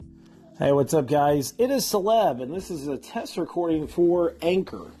Hey, what's up, guys? It is Celeb, and this is a test recording for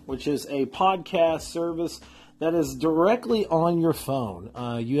Anchor, which is a podcast service that is directly on your phone.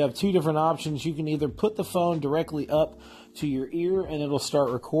 You have two different options. You can either put the phone directly up to your ear and it'll start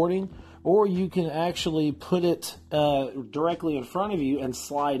recording, or you can actually put it directly in front of you and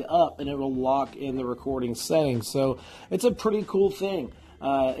slide up and it will lock in the recording settings. So it's a pretty cool thing.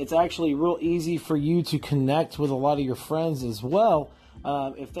 It's actually real easy for you to connect with a lot of your friends as well.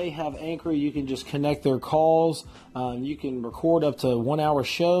 If they have Anchor, you can just connect their calls. You can record up to 1-hour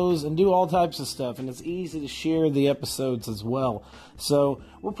shows and do all types of stuff. And it's easy to share the episodes as well. So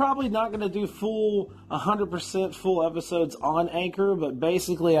we're probably not going to do 100% full episodes on Anchor. But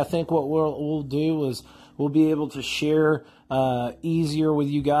basically, I think what we'll do is we'll be able to share easier with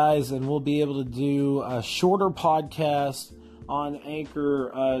you guys. And we'll be able to do a shorter podcast on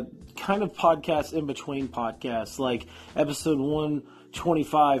Anchor, kind of podcasts in between podcasts, like episode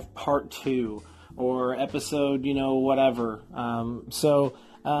 125 part 2 or episode, whatever. So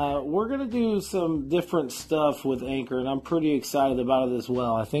we're going to do some different stuff with Anchor, and I'm pretty excited about it as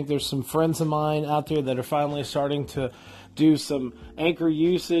well. I think there's some friends of mine out there that are finally starting to do some Anchor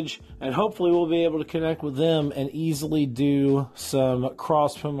usage, and hopefully we'll be able to connect with them and easily do some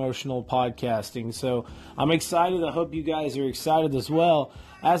cross-promotional podcasting. So I'm excited. I hope you guys are excited as well.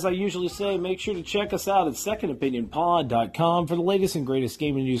 As I usually say, make sure to check us out at secondopinionpod.com for the latest and greatest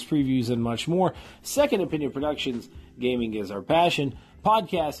gaming news, previews, and much more. Second Opinion Productions, gaming is our passion,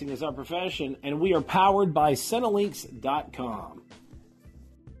 podcasting is our profession, and we are powered by Cenalinks.com.